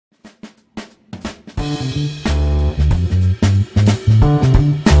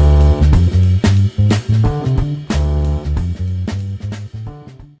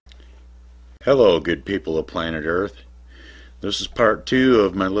Hello, good people of planet Earth. This is part 2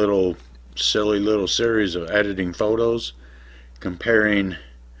 of my silly little series of editing photos, comparing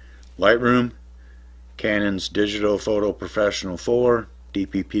LightRoom, Canon's Digital Professional 4,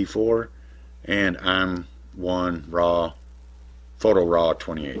 DPP4, and ON1 Photo RAW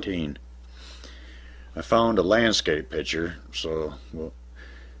 2018. I found a landscape picture,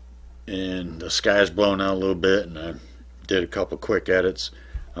 and the sky's blown out a little bit, and I did a couple quick edits.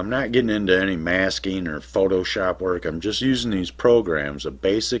 I'm not getting into any masking or Photoshop work. I'm just using these programs of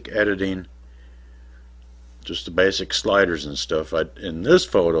basic editing, just the basic sliders and stuff. In this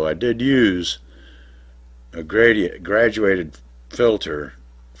photo I did use a graduated filter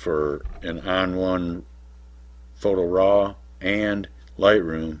for an ON1 Photo RAW and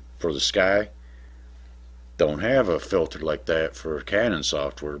LightRoom for the sky. Don't have a filter like that for Canon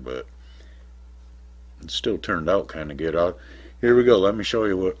software, but it still turned out kind of good. Here we go. Let me show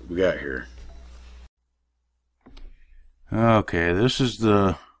you what we got here. Okay, this is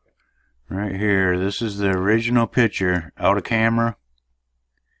right here. This is the original picture out of camera.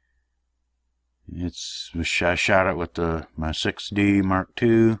 I shot it with my 6D Mark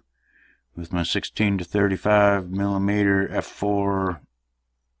II with my 16 to 35 millimeter f4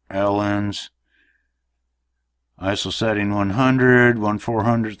 L lens. ISO setting 100,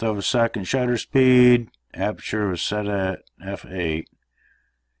 1/400th of a second shutter speed. Aperture was set at f8,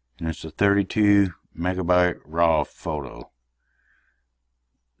 and it's a 32 megabyte raw photo.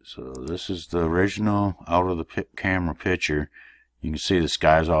 So this is the original out of the camera picture. You can see the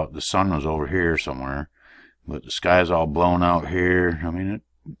sun was over here somewhere, but the sky's all blown out here. I mean,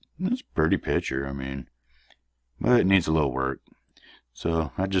 it's a pretty picture. I mean, but it needs a little work.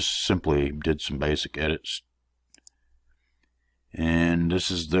 So I just simply did some basic edits, and this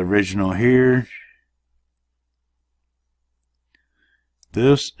is the original here.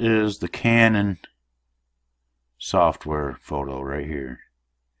 This is the Canon software photo right here.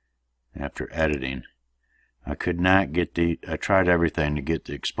 After editing, I could not get I tried everything to get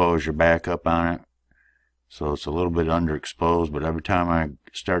the exposure back up on it, so it's a little bit underexposed, but every time I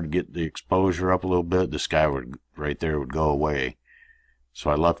started to get the exposure up a little bit, the sky right there would go away. So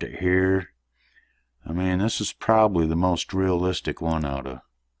I left it here. I mean, this is probably the most realistic one out of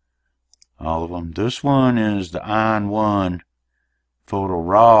all of them. This one is the ON1 Photo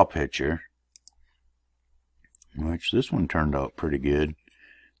RAW picture, which this one turned out pretty good.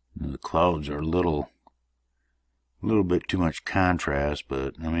 The clouds are a little bit too much contrast,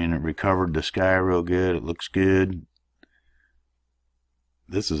 but I mean, it recovered the sky real good. It looks good.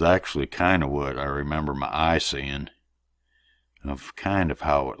 This is actually kind of what I remember my eye seeing of kind of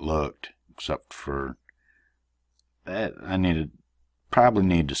how it looked, except for that I probably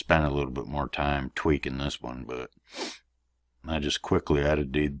need to spend a little bit more time tweaking this one, but I just quickly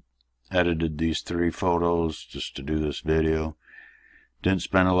edited these 3 photos just to do this video. Didn't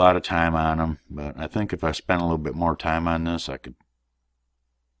spend a lot of time on them, but I think if I spent a little bit more time on this, I could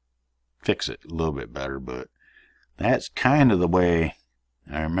fix it a little bit better. But that's kind of the way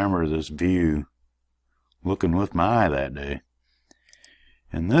I remember this view looking with my eye that day.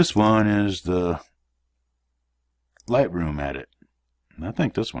 And this one is the LightRoom edit. And I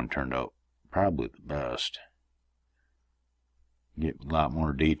think this one turned out probably the best. Get a lot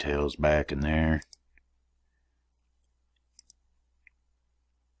more details back in there.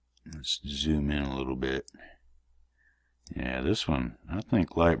 Let's zoom in a little bit. Yeah, this one, I think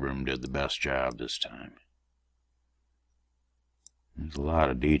LightRoom did the best job this time. There's a lot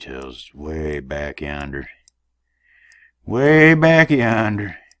of details way back yonder. Way back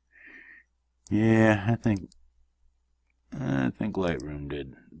yonder. Yeah, I think LightRoom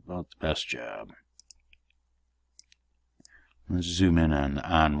did about the best job. Let's zoom in on the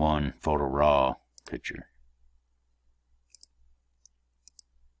ON1 Photo RAW picture.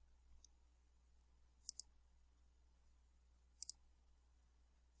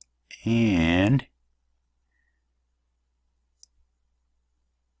 And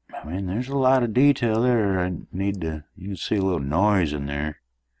I mean, there's a lot of detail there. You can see a little noise in there.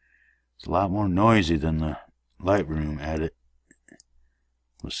 It's a lot more noisy than the LightRoom edit,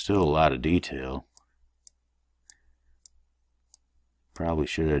 but still a lot of detail. Probably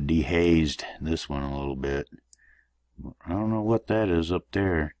should have dehazed this one a little bit. I don't know what that is up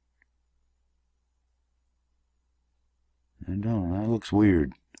there. I don't know, that looks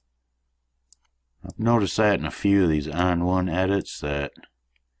weird. I've noticed that in a few of these ON1 edits, that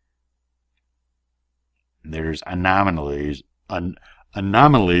there's anomalies in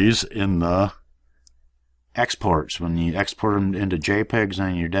the exports, when you export them into JPEGs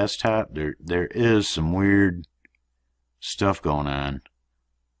on your desktop, there is some weird stuff going on.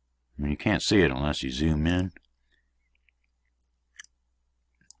 I mean, you can't see it unless you zoom in.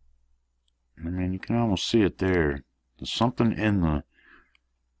 I mean, you can almost see it there. There's something in the...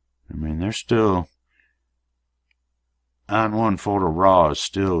 I mean, they're still... ON1 Photo RAW is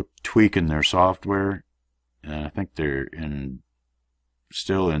still tweaking their software. And I think they're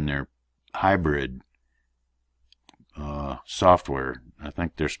still in their hybrid software. I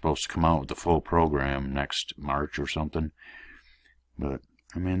think they're supposed to come out with the full program next March or something. But,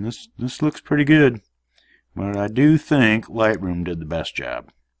 I mean, this looks pretty good. But I do think LightRoom did the best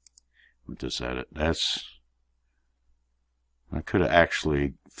job with this edit. I could have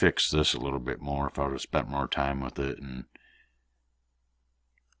actually fixed this a little bit more if I would have spent more time with it, and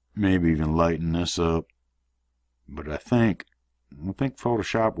maybe even lighten this up. But I think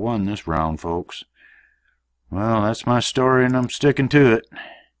Photoshop won this round, folks. Well, that's my story, and I'm sticking to it.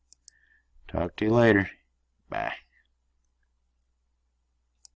 Talk to you later. Bye.